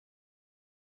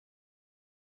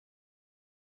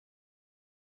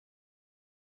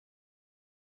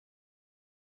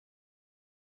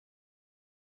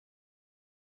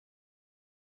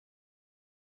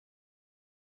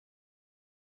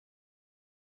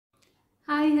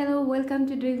Hi, hello, welcome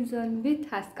to Dream Zone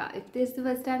with Haska. If this is the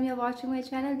first time you're watching my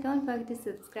channel, don't forget to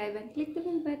subscribe and click the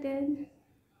bell button.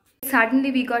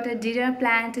 Suddenly, we got a dinner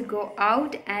plan to go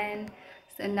out, and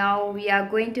so now we are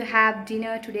going to have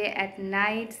dinner today at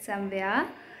night somewhere.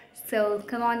 So,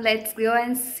 come on, let's go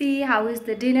and see how is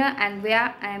the dinner and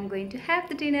where I am going to have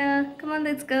the dinner. Come on,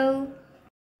 let's go.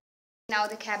 Now,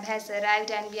 the cab has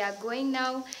arrived, and we are going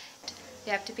now.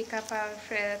 We have to pick up our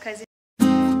cousin.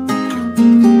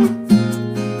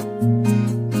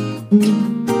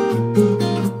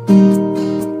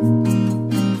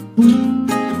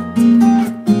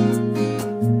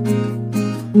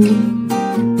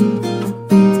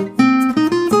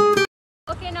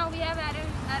 Okay, now we have arrived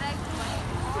to my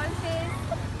all place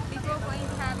before going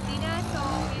to have dinner. So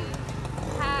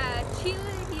we'll chill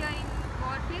here in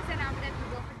God place and after that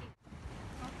we'll go for dinner.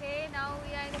 Okay, now we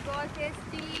are in the God place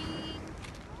chilling.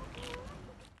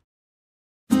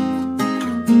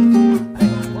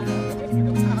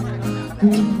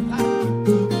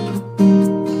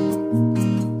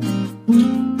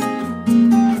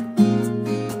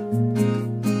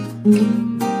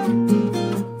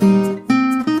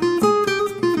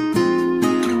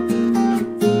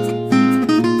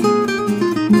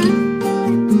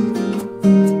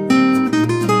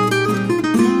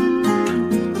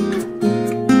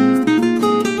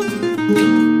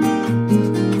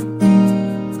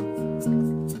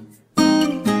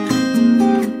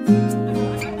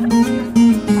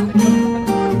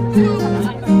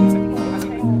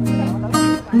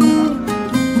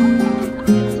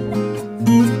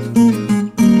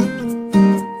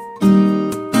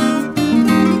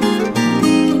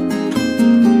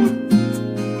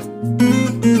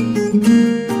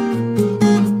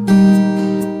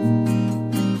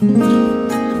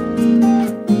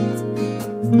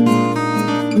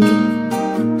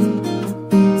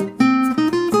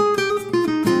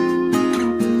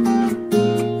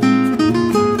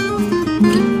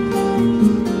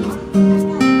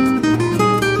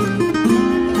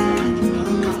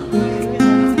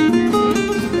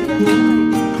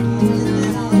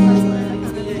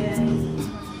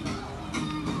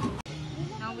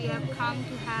 Now we have come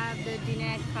to have the dinner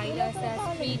at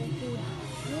Kailasa street food.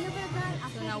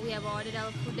 So now we have ordered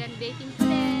our food and waiting for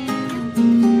them.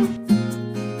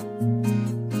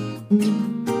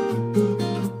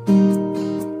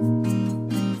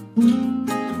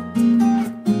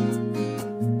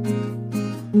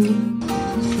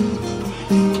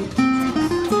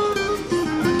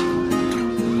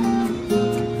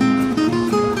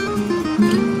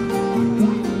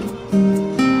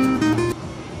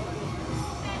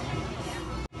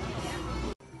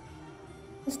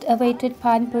 Just awaited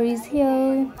pani puri is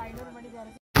here.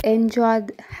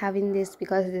 Enjoyed having this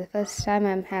because it's the first time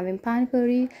I'm having pani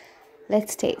puri.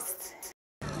 Let's taste.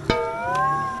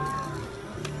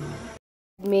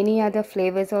 Many other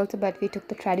flavors also, but we took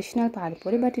the traditional pani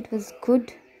puri, but it was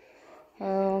good. We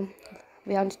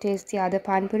want to taste the other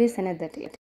pani puris another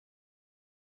day.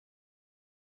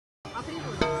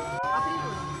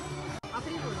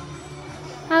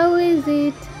 How is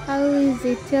it? How is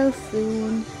it? Till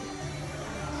soon.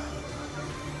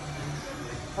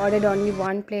 Ordered only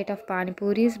one plate of pani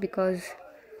puris because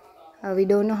we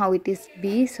don't know how it is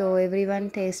be, so everyone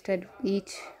tasted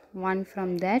each one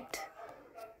from that.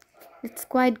 It's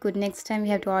quite good. Next time we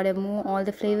have to order more, all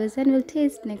the flavors, and we'll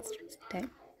taste next time.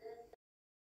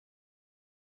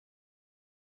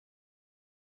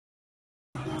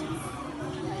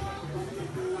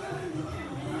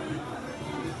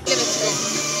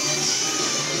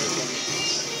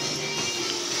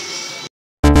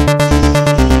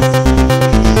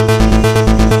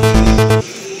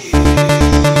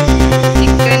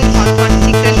 Chicken, hot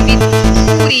chicken with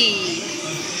puri.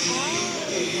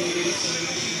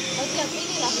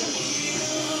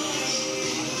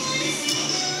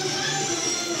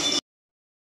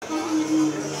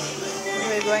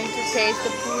 We're going to taste the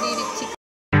puri with chicken.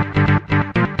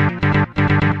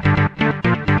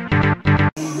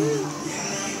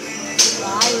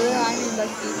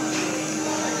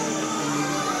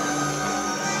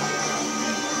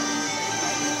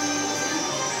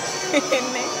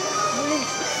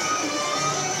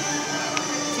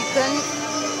 Chicken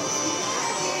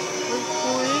with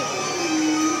puri,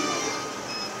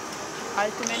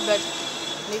 ultimate, but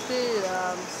little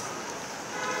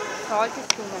salt is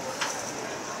too much.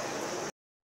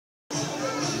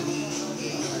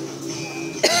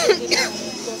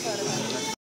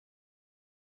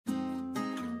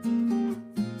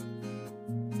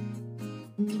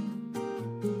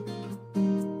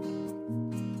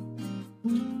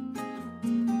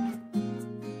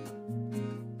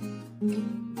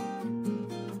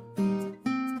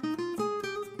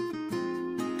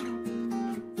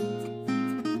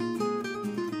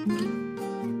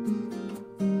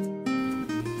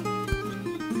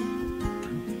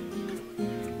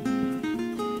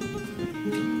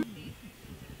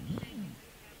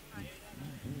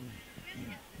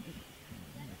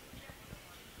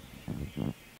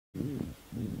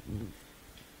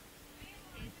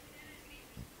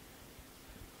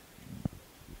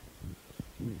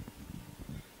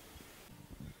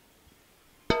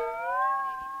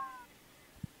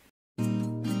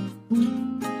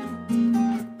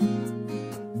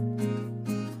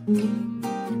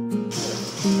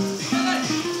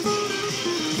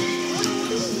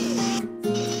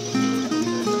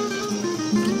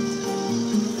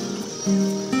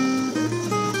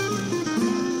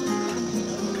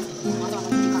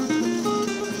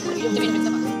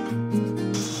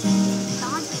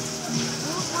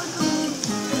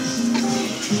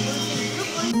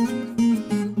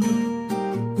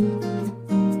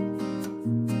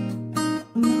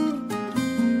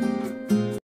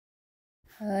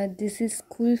 but this is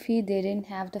kulfi. They didn't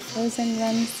have the frozen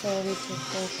one, so we took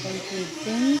the kulfi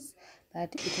drinks,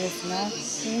 but it was not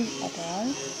cool at all.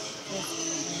 It was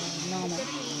normal.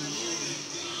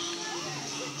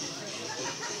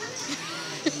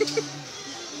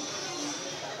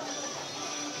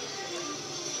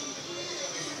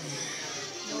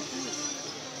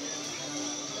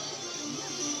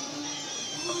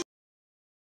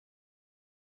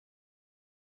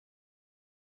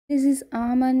 This is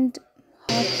almond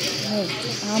hot milk,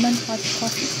 almond hot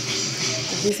coffee.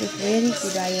 So this is very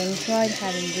good. I enjoyed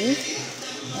having this.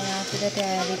 And after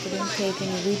that, we couldn't take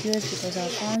any videos because our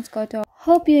phones got off.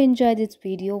 Hope you enjoyed this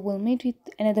video. We'll meet with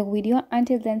another video.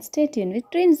 Until then, stay tuned with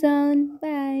Dream Zone.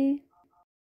 Bye.